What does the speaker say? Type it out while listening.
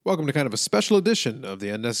Welcome to kind of a special edition of the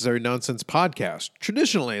Unnecessary Nonsense podcast.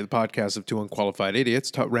 Traditionally, the podcast of two unqualified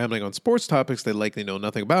idiots rambling on sports topics they likely know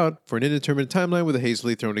nothing about for an indeterminate timeline with a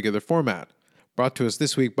hastily thrown together format. Brought to us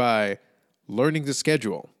this week by Learning to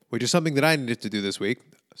Schedule, which is something that I needed to do this week.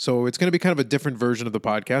 So it's going to be kind of a different version of the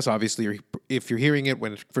podcast. Obviously, if you're hearing it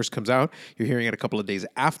when it first comes out, you're hearing it a couple of days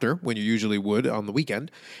after when you usually would on the weekend.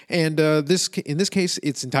 And in this case,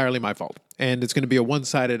 it's entirely my fault. And it's going to be a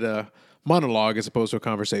one-sided monologue as opposed to a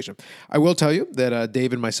conversation. I will tell you that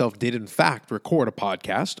Dave and myself did, in fact, record a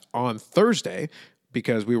podcast on Thursday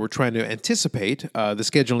because we were trying to anticipate the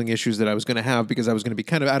scheduling issues that I was going to have because I was going to be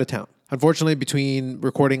kind of out of town. Unfortunately, between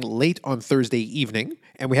recording late on Thursday evening,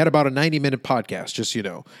 and we had about a 90-minute podcast, just so you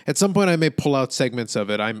know. At some point, I may pull out segments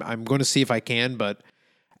of it. I'm going to see if I can, but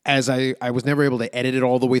as I was never able to edit it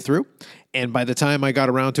all the way through, and by the time I got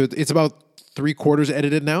around to it, it's about 3/4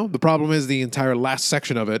 edited now. The problem is the entire last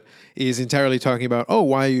section of it is entirely talking about,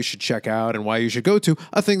 why you should check out and why you should go to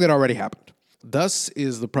a thing that already happened. Thus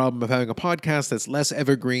is the problem of having a podcast that's less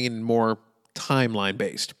evergreen and more timeline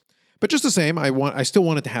based. But just the same, I still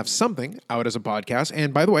wanted to have something out as a podcast.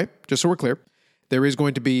 And by the way, just so we're clear, there is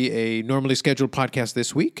going to be a normally scheduled podcast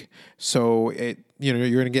this week. So you're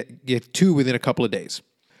going to get two within a couple of days.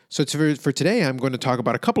 So for today, I'm going to talk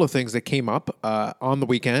about a couple of things that came up on the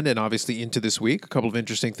weekend and obviously into this week, a couple of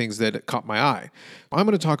interesting things that caught my eye. I'm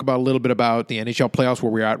going to talk about a little bit about the NHL playoffs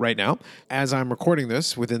where we're at right now. As I'm recording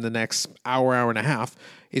this, within the next hour and a half,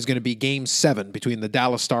 is going to be Game 7 between the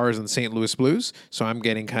Dallas Stars and St. Louis Blues. So I'm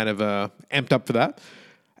getting kind of amped up for that.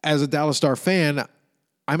 As a Dallas Star fan,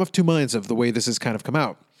 I'm of two minds of the way this has kind of come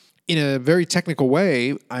out. In a very technical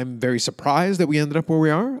way, I'm very surprised that we ended up where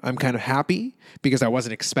we are. I'm kind of happy because I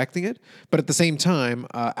wasn't expecting it. But at the same time,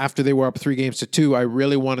 after they were up 3-2, I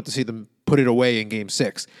really wanted to see them put it away in Game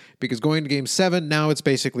 6. Because going to Game 7, now it's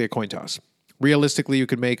basically a coin toss. Realistically, you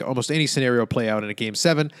could make almost any scenario play out in a Game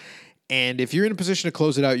 7. And if you're in a position to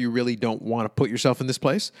close it out, you really don't want to put yourself in this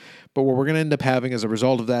place. But what we're going to end up having as a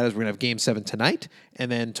result of that is we're going to have Game 7 tonight.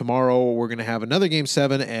 And then tomorrow we're going to have another Game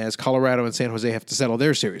 7 as Colorado and San Jose have to settle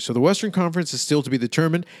their series. So the Western Conference is still to be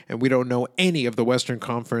determined, and we don't know any of the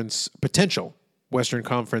potential Western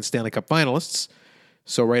Conference Stanley Cup finalists.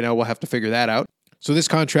 So right now we'll have to figure that out. So this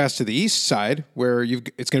contrasts to the East side where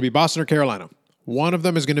it's going to be Boston or Carolina. One of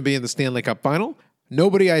them is going to be in the Stanley Cup final.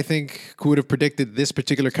 Nobody, I think, would have predicted this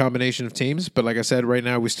particular combination of teams. But like I said, right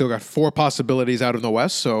now we still got 4 possibilities out in the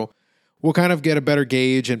West. So we'll kind of get a better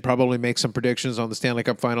gauge and probably make some predictions on the Stanley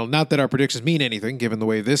Cup final. Not that our predictions mean anything, given the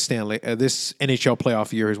way this NHL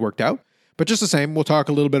playoff year has worked out. But just the same, we'll talk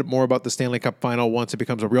a little bit more about the Stanley Cup final once it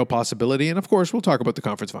becomes a real possibility. And of course, we'll talk about the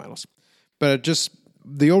conference finals. But just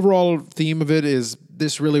the overall theme of it is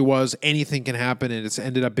this really was anything can happen, and it's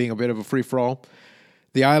ended up being a bit of a free-for-all.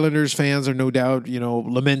 The Islanders fans are no doubt,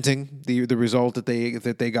 lamenting the result that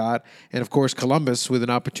they got. And of course, Columbus with an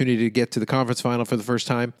opportunity to get to the conference final for the first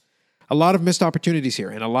time. A lot of missed opportunities here.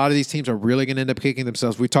 And a lot of these teams are really going to end up kicking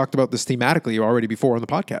themselves. We talked about this thematically already before on the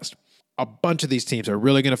podcast. A bunch of these teams are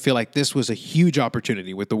really going to feel like this was a huge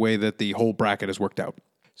opportunity with the way that the whole bracket has worked out.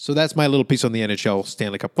 So that's my little piece on the NHL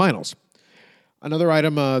Stanley Cup Finals. Another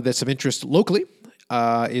item that's of interest locally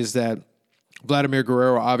is that Vladimir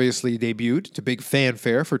Guerrero obviously debuted to big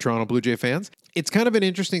fanfare for Toronto Blue Jay fans. It's kind of an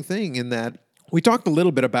interesting thing in that we talked a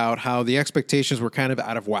little bit about how the expectations were kind of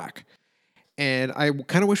out of whack. And I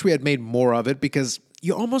kind of wish we had made more of it because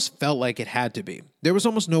you almost felt like it had to be. There was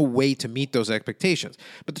almost no way to meet those expectations.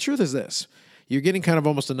 But the truth is this. You're getting kind of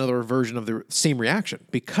almost another version of the same reaction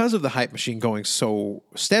because of the hype machine going so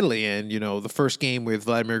steadily. And, the first game with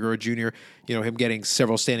Vladimir Guerrero Jr., him getting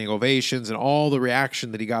several standing ovations and all the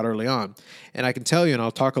reaction that he got early on. And I can tell you, and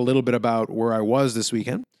I'll talk a little bit about where I was this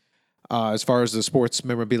weekend as far as the Sports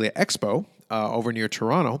Memorabilia Expo over near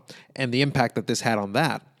Toronto and the impact that this had on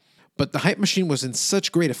that. But the hype machine was in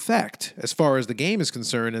such great effect as far as the game is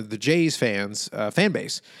concerned and the Jays fan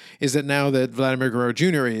base is that now that Vladimir Guerrero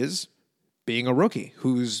Jr. is being a rookie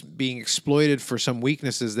who's being exploited for some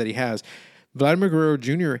weaknesses that he has. Vladimir Guerrero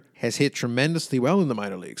Jr. has hit tremendously well in the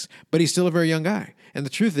minor leagues, but he's still a very young guy. And the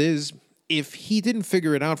truth is, if he didn't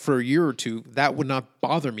figure it out for a year or two, that would not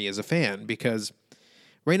bother me as a fan because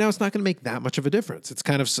right now it's not going to make that much of a difference. It's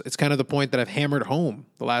kind of the point that I've hammered home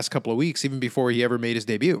the last couple of weeks, even before he ever made his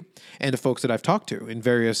debut, and the folks that I've talked to in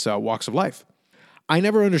various walks of life. I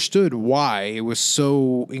never understood why it was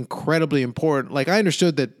so incredibly important. Like, I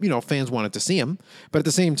understood that, fans wanted to see him, but at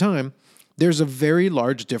the same time, there's a very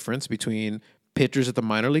large difference between pitchers at the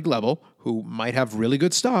minor league level who might have really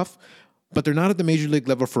good stuff, but they're not at the major league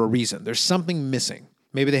level for a reason. There's something missing.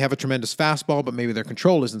 Maybe they have a tremendous fastball, but maybe their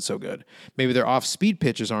control isn't so good. Maybe their off-speed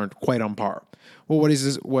pitches aren't quite on par. Well,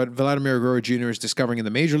 what Vladimir Guerrero Jr. is discovering in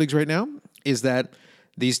the major leagues right now is that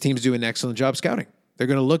these teams do an excellent job scouting. They're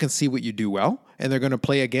going to look and see what you do well, and they're going to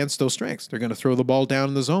play against those strengths. They're going to throw the ball down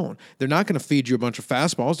in the zone. They're not going to feed you a bunch of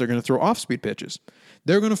fastballs. They're going to throw off-speed pitches.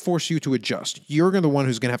 They're going to force you to adjust. You're going to be the one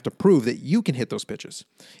who's going to have to prove that you can hit those pitches.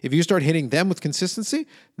 If you start hitting them with consistency,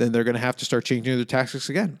 then they're going to have to start changing their tactics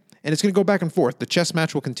again. And it's going to go back and forth. The chess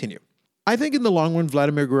match will continue. I think in the long run,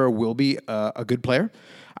 Vladimir Guerrero will be a good player.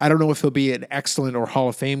 I don't know if he'll be an excellent or Hall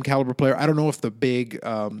of Fame caliber player. I don't know if the big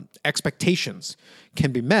expectations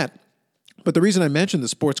can be met. But the reason I mentioned the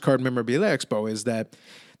Sports Card Memorabilia Expo is that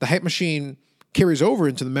the hype machine carries over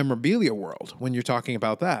into the memorabilia world when you're talking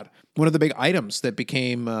about that. One of the big items that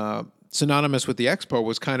became synonymous with the expo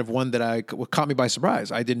was kind of one that caught me by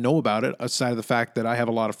surprise. I didn't know about it, aside of the fact that I have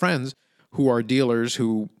a lot of friends who are dealers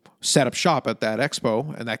who set up shop at that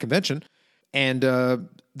expo and that convention. And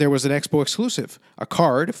there was an expo exclusive, a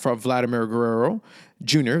card from Vladimir Guerrero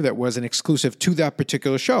Jr. that was an exclusive to that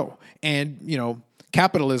particular show. And, you know,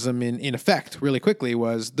 capitalism in effect really quickly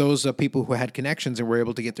was those people who had connections and were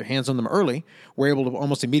able to get their hands on them early were able to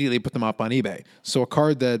almost immediately put them up on eBay. So a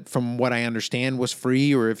card that, from what I understand, was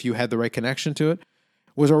free, or if you had the right connection to it,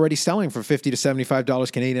 was already selling for $50 to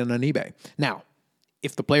 $75 Canadian on eBay. Now,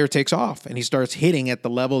 if the player takes off and he starts hitting at the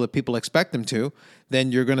level that people expect him to,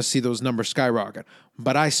 then you're going to see those numbers skyrocket.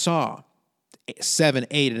 But I saw $7,000,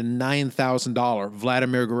 $8,000, and $9,000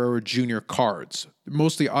 Vladimir Guerrero Jr. cards,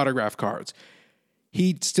 mostly autograph cards.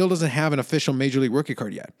 He still doesn't have an official Major League Rookie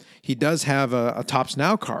card yet. He does have a Topps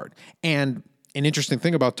Now card. And an interesting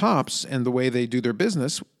thing about Topps and the way they do their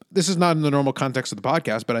business, this is not in the normal context of the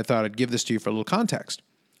podcast, but I thought I'd give this to you for a little context.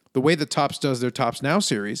 The way that Topps does their Topps Now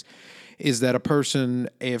series is that a person,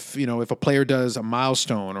 if a player does a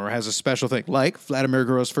milestone or has a special thing, like Vladimir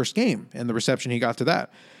Guerrero's first game and the reception he got to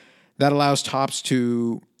that allows Topps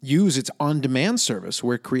to use its on-demand service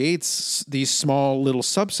where it creates these small little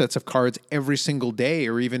subsets of cards every single day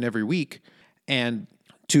or even every week and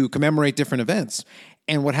to commemorate different events.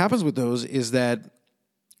 And what happens with those is that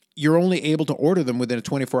you're only able to order them within a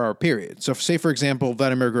 24-hour period. So say, for example,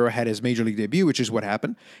 Vladimir Guerrero had his Major League debut, which is what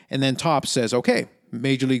happened, and then Topps says, okay,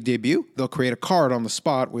 Major League debut, they'll create a card on the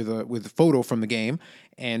spot with a photo from the game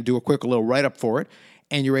and do a quick little write-up for it,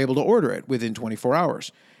 and you're able to order it within 24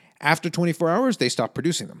 hours. After 24 hours, they stop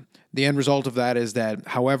producing them. The end result of that is that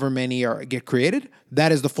however many get created,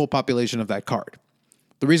 that is the full population of that card.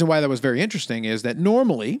 The reason why that was very interesting is that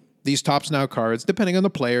normally these Topps Now cards, depending on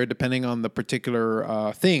the player, depending on the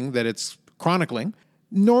particular thing that it's chronicling,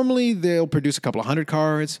 normally they'll produce a couple of hundred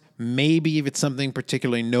cards. Maybe if it's something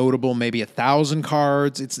particularly notable, maybe 1,000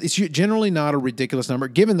 cards. It's generally not a ridiculous number,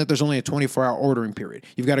 given that there's only a 24-hour ordering period.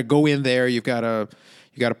 You've got to go in there. You got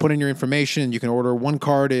to put in your information. You can order one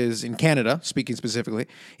card is in Canada, speaking specifically,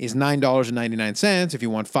 is $9.99. If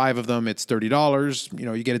you want 5 of them, it's $30.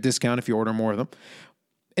 You get a discount if you order more of them.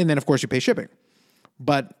 And then, of course, you pay shipping.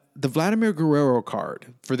 But the Vladimir Guerrero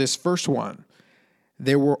card, for this first one,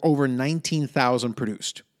 there were over 19,000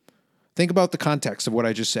 produced. Think about the context of what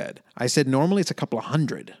I just said. I said normally it's a couple of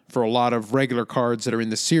hundred for a lot of regular cards that are in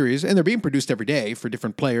this series, and they're being produced every day for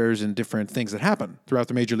different players and different things that happen throughout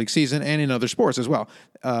the Major League season and in other sports as well.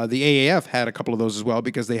 The AAF had a couple of those as well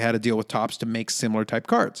because they had a deal with Topps to make similar type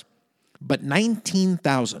cards. But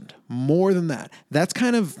 19,000, more than that. That's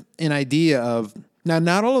kind of an idea of... Now,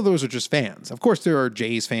 not all of those are just fans. Of course, there are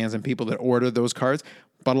Jays fans and people that order those cards,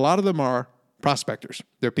 but a lot of them are prospectors.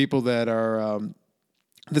 They're people that are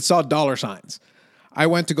that saw dollar signs. I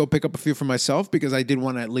went to go pick up a few for myself because I did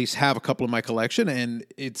want to at least have a couple in my collection, and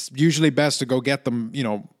it's usually best to go get them,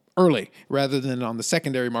 early rather than on the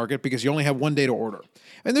secondary market because you only have one day to order.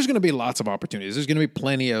 And there's going to be lots of opportunities. There's going to be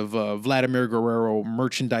plenty of Vladimir Guerrero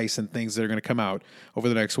merchandise and things that are going to come out over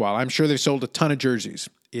the next while. I'm sure they've sold a ton of jerseys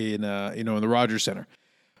in the Rogers Center.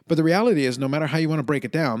 But the reality is, no matter how you want to break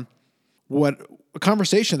it down, what a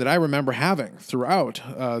conversation that I remember having throughout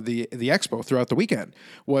the expo, throughout the weekend,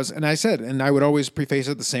 was, and I said, and I would always preface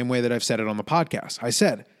it the same way that I've said it on the podcast. I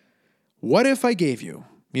said, what if I gave you,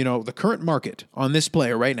 the current market on this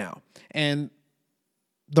player right now? And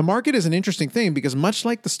the market is an interesting thing because much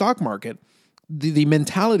like the stock market, the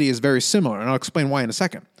mentality is very similar, and I'll explain why in a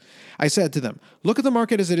second. I said to them, look at the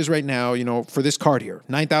market as it is right now, for this card here,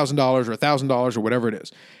 $9,000 or $1,000 or whatever it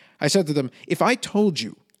is. I said to them, if I told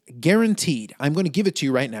you, guaranteed, I'm going to give it to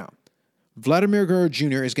you right now, Vladimir Guerrero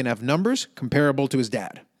Jr. is going to have numbers comparable to his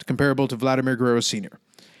dad, comparable to Vladimir Guerrero Sr.,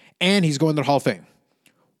 and he's going to the Hall of Fame,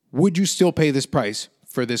 would you still pay this price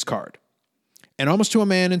for this card? And almost to a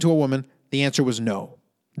man and to a woman, the answer was no.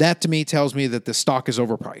 That to me tells me that the stock is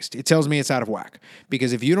overpriced. It tells me it's out of whack.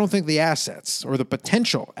 Because if you don't think the assets or the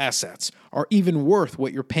potential assets are even worth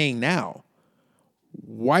what you're paying now,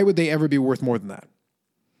 why would they ever be worth more than that?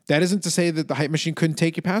 That isn't to say that the hype machine couldn't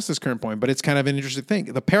take you past this current point, but it's kind of an interesting thing.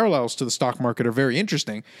 The parallels to the stock market are very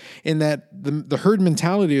interesting in that the herd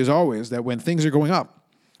mentality is always that when things are going up,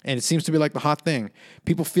 and it seems to be like the hot thing,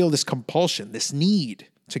 people feel this compulsion, this need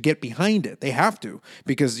to get behind it. They have to,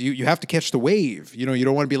 because you have to catch the wave. You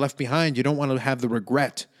don't want to be left behind. You don't want to have the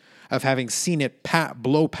regret of having seen it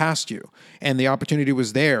blow past you. And the opportunity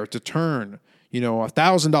was there to turn, a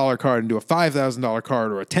 $1,000 card into a $5,000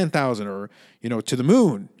 card or a $10,000 or, to the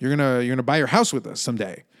moon. You're gonna buy your house with us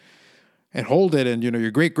someday and hold it. And,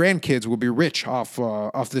 your great grandkids will be rich off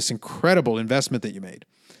this incredible investment that you made.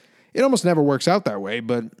 It almost never works out that way,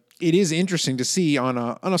 but it is interesting to see on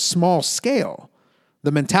a small scale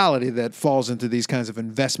the mentality that falls into these kinds of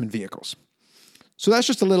investment vehicles. So that's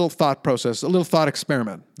just a little thought process, a little thought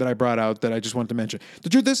experiment that I brought out that I just wanted to mention. The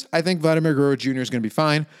truth is, I think Vladimir Guerrero Jr. is going to be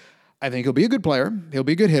fine. I think he'll be a good player. He'll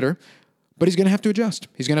be a good hitter, but he's going to have to adjust.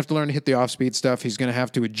 He's going to have to learn to hit the off-speed stuff. He's going to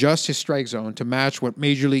have to adjust his strike zone to match what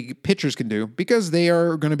major league pitchers can do because they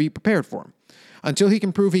are going to be prepared for him. Until he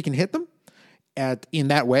can prove he can hit them in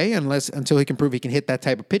that way, until he can prove he can hit that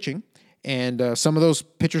type of pitching, and some of those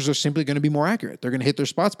pitchers are simply going to be more accurate. They're going to hit their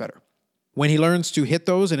spots better. When he learns to hit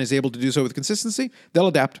those and is able to do so with consistency, they'll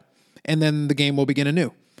adapt, and then the game will begin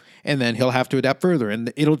anew. And then he'll have to adapt further,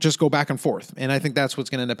 and it'll just go back and forth. And I think that's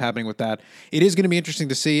what's going to end up happening with that. It is going to be interesting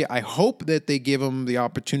to see. I hope that they give him the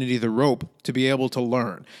opportunity, the rope, to be able to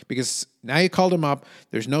learn. Because now you called him up.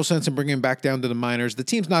 There's no sense in bringing him back down to the minors. The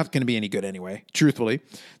team's not going to be any good anyway, truthfully.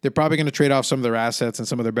 They're probably going to trade off some of their assets and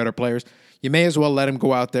some of their better players. You may as well let him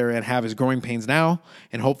go out there and have his growing pains now,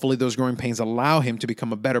 and hopefully those growing pains allow him to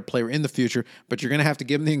become a better player in the future. But you're going to have to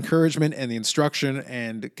give him the encouragement and the instruction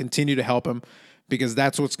and continue to help him, because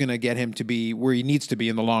that's what's going to get him to be where he needs to be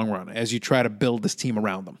in the long run as you try to build this team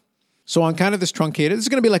around them. So on kind of this truncated, this is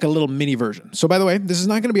going to be like a little mini version. So by the way, this is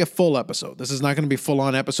not going to be a full episode. This is not going to be full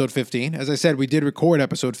on episode 15. As I said, we did record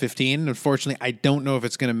episode 15. Unfortunately, I don't know if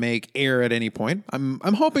it's going to make air at any point. I'm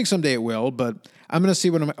hoping someday it will, but I'm going to see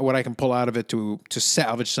what I can pull out of it to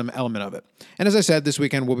salvage some element of it. And as I said, this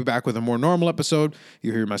weekend we'll be back with a more normal episode.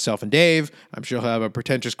 You hear myself and Dave. I'm sure he'll have a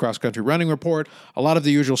pretentious cross-country running report, a lot of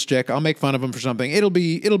the usual shtick. I'll make fun of him for something. It'll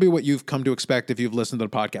be what you've come to expect if you've listened to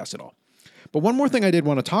the podcast at all. But one more thing I did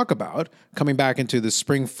want to talk about, coming back into the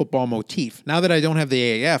spring football motif. Now that I don't have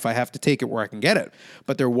the AAF, I have to take it where I can get it.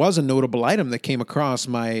 But there was a notable item that came across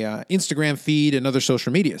my Instagram feed and other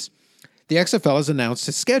social medias. The XFL has announced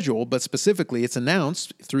its schedule, but specifically it's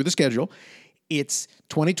announced through the schedule its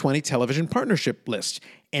 2020 television partnership list.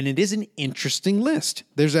 And it is an interesting list.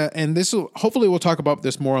 Hopefully we'll talk about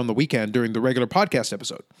this more on the weekend during the regular podcast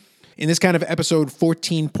episode. In this kind of episode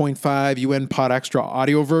 14.5 UN Pod Extra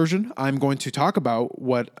audio version, I'm going to talk about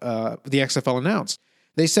what the XFL announced.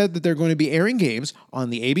 They said that they're going to be airing games on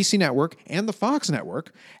the ABC network and the Fox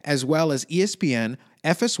network, as well as ESPN,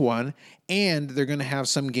 FS1, and they're going to have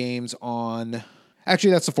some games on...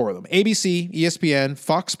 Actually, that's the four of them. ABC, ESPN,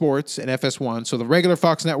 Fox Sports, and FS1. So the regular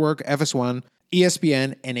Fox network, FS1,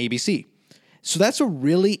 ESPN, and ABC. So that's a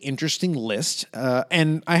really interesting list,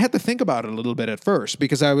 and I had to think about it a little bit at first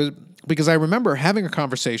because I remember having a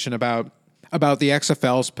conversation about the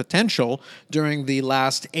XFL's potential during the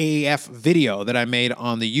last AAF video that I made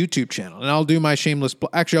on the YouTube channel, and I'll do one shameless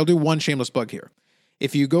plug here.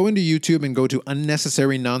 If you go into YouTube and go to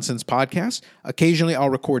Unnecessary Nonsense Podcast, occasionally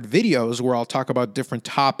I'll record videos where I'll talk about different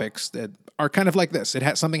topics that are kind of like this.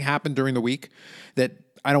 Something happened during the week that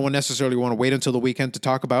I don't necessarily want to wait until the weekend to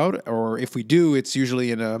talk about, or if we do, it's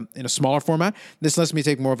usually in a smaller format. This lets me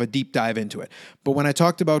take more of a deep dive into it. But when I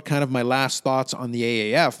talked about kind of my last thoughts on the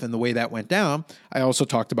AAF and the way that went down, I also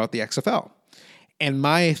talked about the XFL. And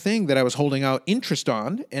my thing that I was holding out interest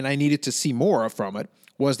on, and I needed to see more from it,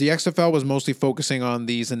 was the XFL was mostly focusing on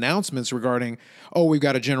these announcements regarding, we've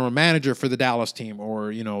got a general manager for the Dallas team,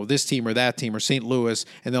 or, this team or that team, or St. Louis,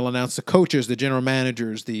 and they'll announce the coaches, the general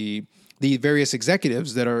managers, the various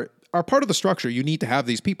executives that are part of the structure. You need to have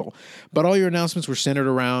these people. But all your announcements were centered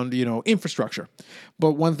around, infrastructure.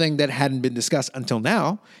 But one thing that hadn't been discussed until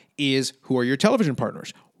now is, who are your television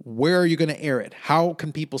partners? Where are you going to air it? How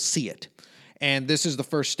can people see it? And this is the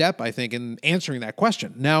first step, I think, in answering that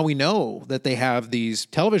question. Now we know that they have these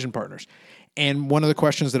television partners. And one of the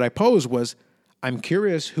questions that I posed was, I'm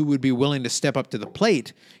curious who would be willing to step up to the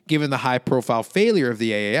plate given the high-profile failure of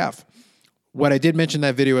the AAF. What I did mention in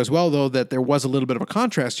that video as well, though, that there was a little bit of a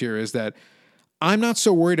contrast here, is that I'm not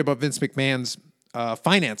so worried about Vince McMahon's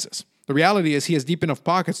finances. The reality is he has deep enough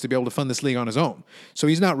pockets to be able to fund this league on his own. So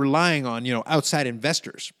he's not relying on, outside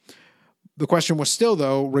investors. The question was still,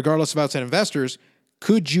 though, regardless of outside investors,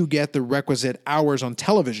 could you get the requisite hours on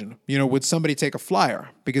television? Would somebody take a flyer?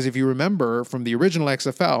 Because if you remember from the original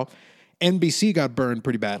XFL, NBC got burned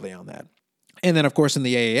pretty badly on that. And then, of course, in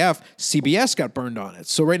the AAF, CBS got burned on it.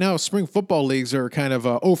 So right now, spring football leagues are kind of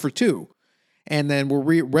 0 for 2. And then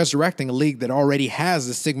we're resurrecting a league that already has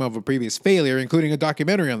the stigma of a previous failure, including a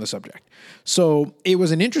documentary on the subject. So it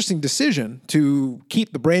was an interesting decision to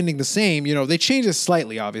keep the branding the same. They changed it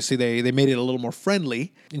slightly, obviously. They made it a little more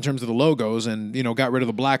friendly in terms of the logos and, got rid of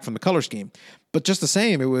the black from the color scheme. But just the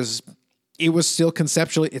same, it was still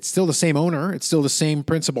conceptually, it's still the same owner. It's still the same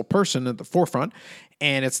principal person at the forefront.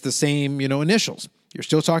 And it's the same, initials. You're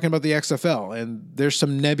still talking about the XFL. And there's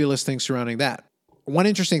some nebulous things surrounding that. One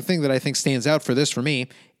interesting thing that I think stands out for me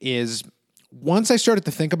is once I started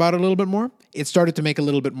to think about it a little bit more, it started to make a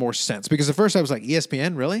little bit more sense. Because at first I was like,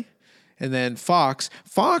 ESPN, really? And then Fox,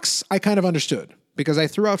 I kind of understood because I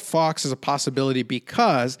threw out Fox as a possibility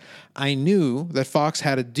because I knew that Fox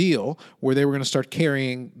had a deal where they were going to start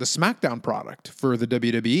carrying the SmackDown product for the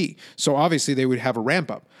WWE. So obviously they would have a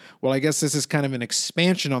ramp up. Well, I guess this is kind of an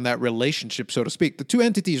expansion on that relationship, so to speak. The two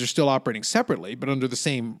entities are still operating separately, but under the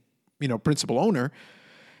same principal owner.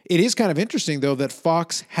 It is kind of interesting, though, that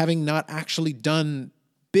Fox, having not actually done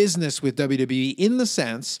business with WWE in the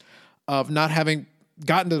sense of not having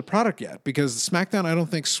gotten to the product yet, because SmackDown, I don't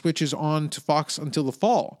think, switches on to Fox until the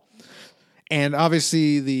fall. And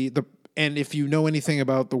obviously, and if you know anything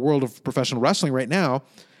about the world of professional wrestling right now,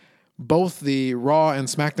 both the Raw and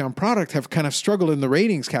SmackDown product have kind of struggled in the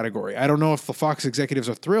ratings category. I don't know if the Fox executives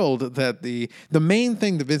are thrilled that the main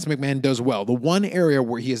thing that Vince McMahon does well, the one area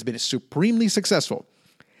where he has been supremely successful,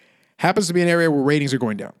 happens to be an area where ratings are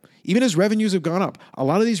going down. Even as revenues have gone up, a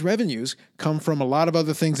lot of these revenues come from a lot of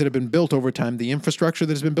other things that have been built over time, the infrastructure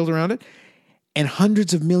that has been built around it, and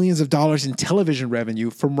hundreds of millions of dollars in television revenue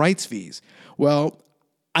from rights fees. Well,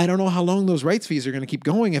 I don't know how long those rights fees are going to keep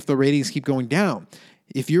going if the ratings keep going down.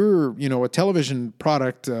 If you're, a television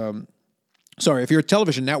product, if you're a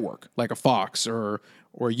television network like a Fox or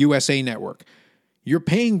a USA network, you're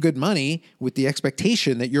paying good money with the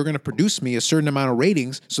expectation that you're going to produce me a certain amount of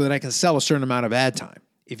ratings so that I can sell a certain amount of ad time.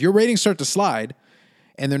 If your ratings start to slide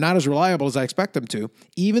and they're not as reliable as I expect them to,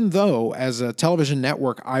 even though as a television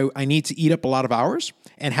network, I need to eat up a lot of hours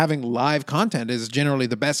and having live content is generally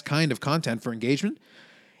the best kind of content for engagement,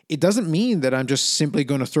 it doesn't mean that I'm just simply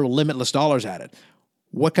going to throw limitless dollars at it.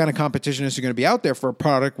 What kind of competition is going to be out there for a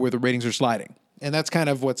product where the ratings are sliding? And that's kind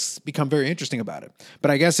of what's become very interesting about it.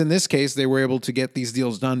 But I guess in this case, they were able to get these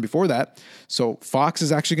deals done before that. So Fox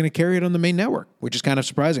is actually going to carry it on the main network, which is kind of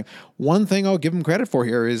surprising. One thing I'll give them credit for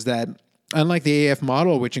here is that unlike the AAF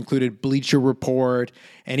model, which included Bleacher Report,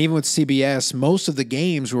 and even with CBS, most of the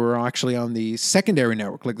games were actually on the secondary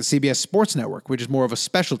network, like the CBS Sports Network, which is more of a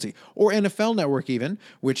specialty, or NFL Network even,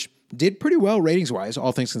 which did pretty well ratings-wise,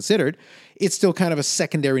 all things considered. It's still kind of a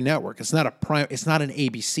secondary network. It's not it's not an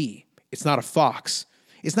ABC. It's not a Fox.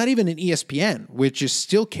 It's not even an ESPN, which is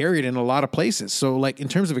still carried in a lot of places. So, like, in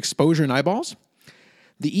terms of exposure and eyeballs,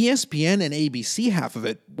 the ESPN and ABC half of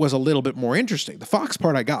it was a little bit more interesting. The Fox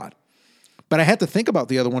part I got. But I had to think about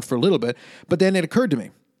the other one for a little bit. But then it occurred to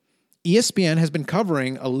me, ESPN has been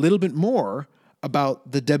covering a little bit more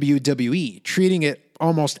about the WWE, treating it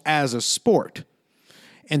almost as a sport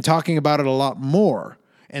and talking about it a lot more.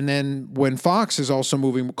 And then when Fox is also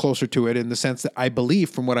moving closer to it in the sense that I believe,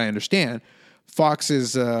 from what I understand, Fox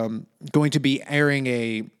is going to be airing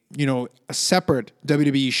a separate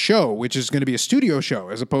WWE show, which is going to be a studio show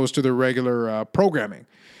as opposed to the regular programming.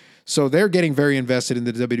 So they're getting very invested in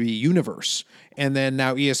the WWE universe. And then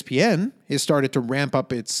now ESPN has started to ramp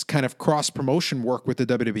up its kind of cross-promotion work with the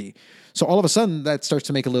WWE. So all of a sudden, that starts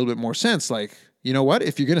to make a little bit more sense. Like, you know what?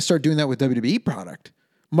 If you're going to start doing that with WWE product,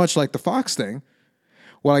 much like the Fox thing,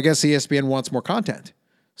 well, I guess ESPN wants more content.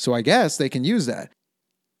 So I guess they can use that.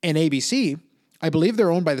 And ABC, I believe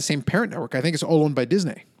they're owned by the same parent network. I think it's all owned by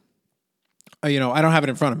Disney. I don't have it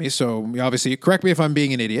in front of me, so obviously, correct me if I'm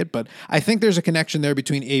being an idiot, but I think there's a connection there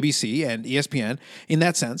between ABC and ESPN in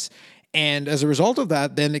that sense. And as a result of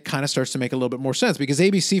that, then it kind of starts to make a little bit more sense because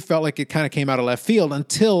ABC felt like it kind of came out of left field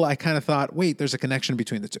until I kind of thought, wait, there's a connection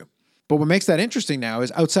between the two. But what makes that interesting now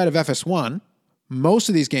is outside of FS1, most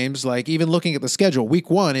of these games, like even looking at the schedule,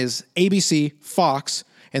 week 1 is ABC, Fox,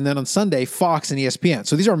 and then on Sunday, Fox and ESPN.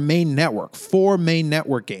 So these are main network, 4 main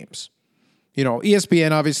network games.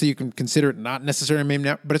 ESPN, obviously, you can consider it not necessarily main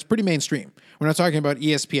network, but it's pretty mainstream. We're not talking about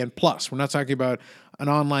ESPN Plus. We're not talking about an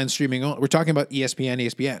online streaming. We're talking about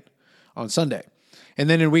ESPN on Sunday. And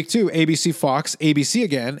then in week 2, ABC, Fox, ABC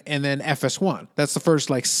again, and then FS1. That's the first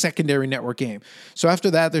secondary network game. So after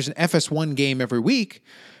that, there's an FS1 game every week,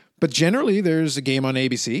 but generally there's a game on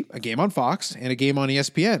ABC, a game on Fox, and a game on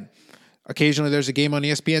ESPN. Occasionally there's a game on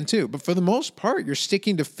ESPN too. But for the most part, you're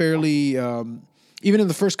sticking to fairly, even in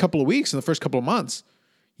the first couple of weeks, in the first couple of months,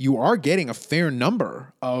 you are getting a fair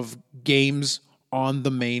number of games on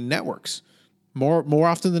the main networks. More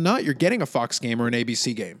often than not, you're getting a Fox game or an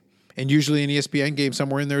ABC game. And usually an ESPN game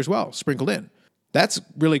somewhere in there as well, sprinkled in. That's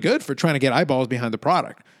really good for trying to get eyeballs behind the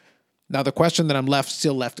product. Now, the question that I'm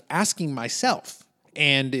still left asking myself,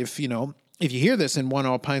 and if you hear this and want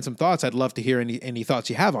to opine some thoughts, I'd love to hear any thoughts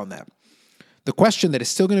you have on that. The question that is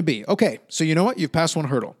still going to be, okay, so you know what? You've passed one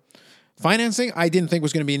hurdle. Financing, I didn't think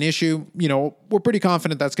was going to be an issue. We're pretty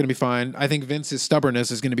confident that's going to be fine. I think Vince's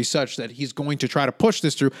stubbornness is going to be such that he's going to try to push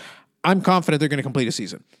this through. I'm confident they're going to complete a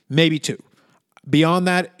season, maybe 2. Beyond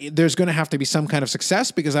that, there's going to have to be some kind of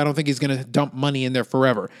success because I don't think he's going to dump money in there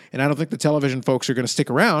forever. And I don't think the television folks are going to stick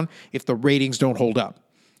around if the ratings don't hold up.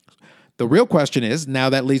 The real question is, now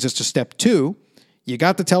that leads us to step 2, you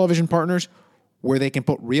got the television partners where they can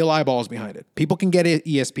put real eyeballs behind it. People can get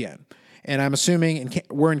ESPN. And I'm assuming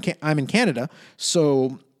I'm in Canada,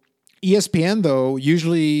 so ESPN, though,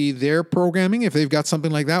 usually their programming, if they've got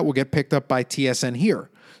something like that, will get picked up by TSN here.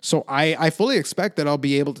 So I fully expect that I'll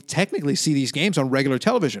be able to technically see these games on regular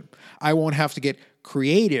television. I won't have to get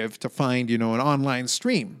creative to find, an online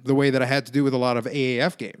stream the way that I had to do with a lot of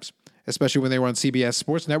AAF games, especially when they were on CBS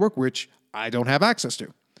Sports Network, which I don't have access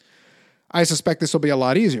to. I suspect this will be a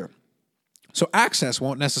lot easier. So access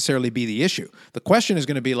won't necessarily be the issue. The question is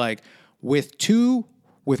going to be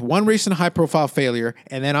with one recent high-profile failure,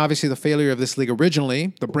 and then obviously the failure of this league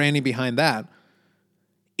originally, the branding behind that,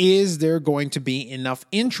 is there going to be enough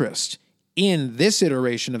interest in this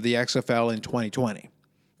iteration of the XFL in 2020?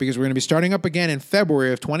 Because we're going to be starting up again in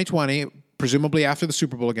February of 2020, presumably after the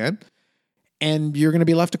Super Bowl again, and you're going to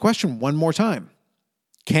be left to question one more time.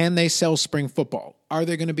 Can they sell spring football? Are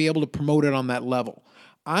they going to be able to promote it on that level?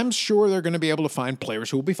 I'm sure they're going to be able to find players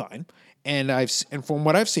who will be fine. And from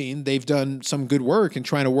what I've seen, they've done some good work in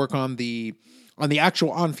trying to work on the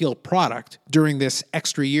actual on-field product during this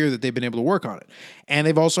extra year that they've been able to work on it. And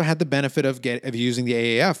they've also had the benefit of using the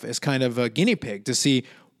AAF as kind of a guinea pig to see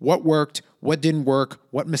what worked, what didn't work,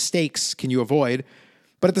 what mistakes can you avoid.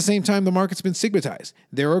 But at the same time, the market's been stigmatized.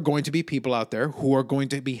 There are going to be people out there who are going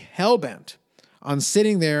to be hell-bent on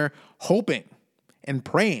sitting there hoping and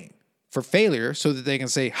praying for failure so that they can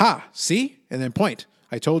say, ha, see? And then point,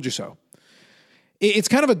 I told you so. It's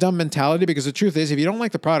kind of a dumb mentality because the truth is, if you don't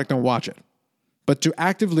like the product, don't watch it. But to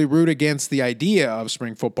actively root against the idea of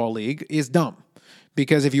Spring Football League is dumb.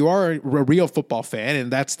 Because if you are a real football fan,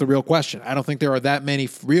 and that's the real question, I don't think there are that many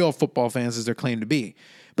real football fans as there claim to be.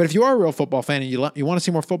 But if you are a real football fan and you want to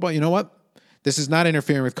see more football, you know what? This is not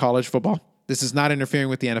interfering with college football. This is not interfering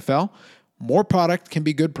with the NFL. More product can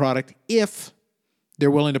be good product if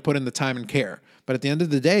they're willing to put in the time and care. But at the end of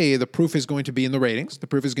the day, the proof is going to be in the ratings. The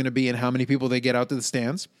proof is going to be in how many people they get out to the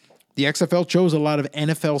stands. The XFL chose a lot of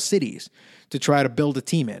NFL cities to try to build a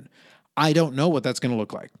team in. I don't know what that's going to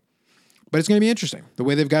look like. But it's going to be interesting. The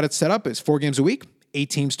way they've got it set up is 4 games a week, 8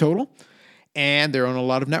 teams total, and they're on a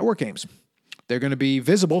lot of network games. They're going to be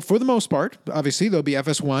visible for the most part. Obviously, there'll be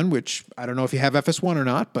FS1, which I don't know if you have FS1 or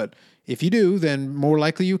not, but if you do, then more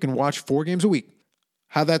likely you can watch 4 games a week.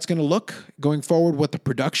 How that's going to look going forward, what the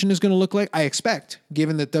production is going to look like, I expect,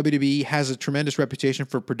 given that WWE has a tremendous reputation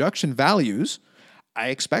for production values, I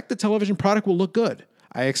expect the television product will look good.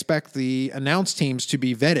 I expect the announced teams to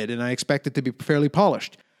be vetted, and I expect it to be fairly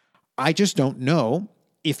polished. I just don't know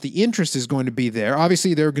if the interest is going to be there.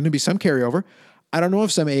 Obviously, there are going to be some carryover. I don't know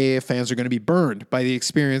if some AAF fans are going to be burned by the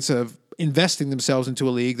experience of investing themselves into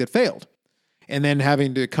a league that failed and then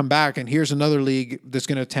having to come back, and here's another league that's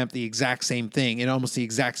going to attempt the exact same thing in almost the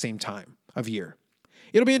exact same time of year.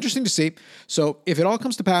 It'll be interesting to see. So if it all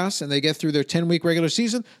comes to pass and they get through their 10-week regular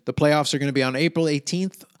season, the playoffs are going to be on April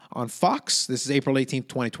 18th on Fox. This is April 18th,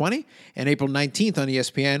 2020, and April 19th on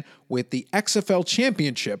ESPN with the XFL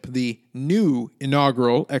Championship, the new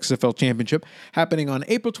inaugural XFL Championship, happening on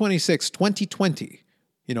April 26th, 2020.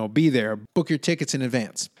 Be there. Book your tickets in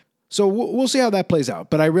advance. So we'll see how that plays out.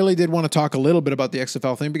 But I really did want to talk a little bit about the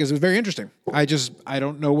XFL thing because it was very interesting. I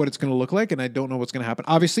don't know what it's going to look like, and I don't know what's going to happen.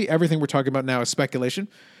 Obviously, everything we're talking about now is speculation.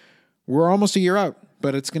 We're almost a year out,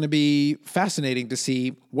 but it's going to be fascinating to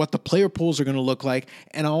see what the player pools are going to look like.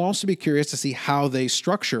 And I'll also be curious to see how they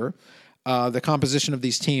structure the composition of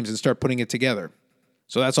these teams and start putting it together.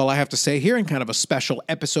 So that's all I have to say here in kind of a special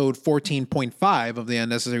episode 14.5 of the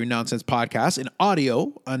Unnecessary Nonsense Podcast, an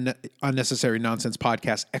audio Unnecessary Nonsense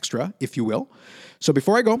Podcast extra, if you will. So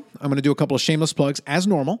before I go, I'm going to do a couple of shameless plugs as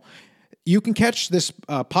normal. You can catch this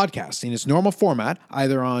podcast in its normal format,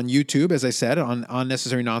 either on YouTube, as I said, on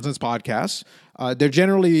Unnecessary Nonsense Podcasts. They're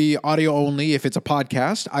generally audio only if it's a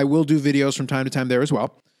podcast. I will do videos from time to time there as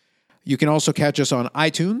well. You can also catch us on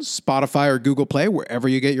iTunes, Spotify, or Google Play, wherever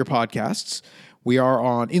you get your podcasts. We are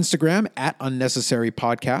on Instagram at Unnecessary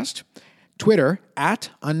Podcast, Twitter at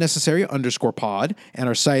Unnecessary_pod, and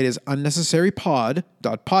our site is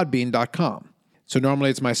unnecessarypod.podbean.com. So normally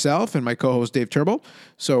it's myself and my co-host Dave Turbo.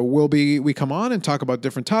 So we come on and talk about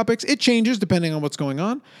different topics. It changes depending on what's going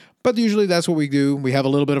on, but usually that's what we do. We have a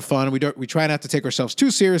little bit of fun. We try not to take ourselves too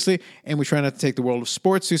seriously, and we try not to take the world of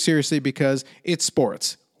sports too seriously because it's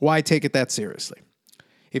sports. Why take it that seriously?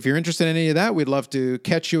 If you're interested in any of that, we'd love to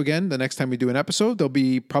catch you again the next time we do an episode. There'll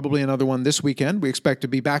be probably another one this weekend. We expect to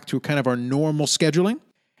be back to kind of our normal scheduling.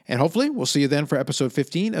 And hopefully we'll see you then for episode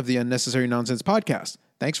 15 of the Unnecessary Nonsense Podcast.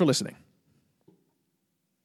 Thanks for listening.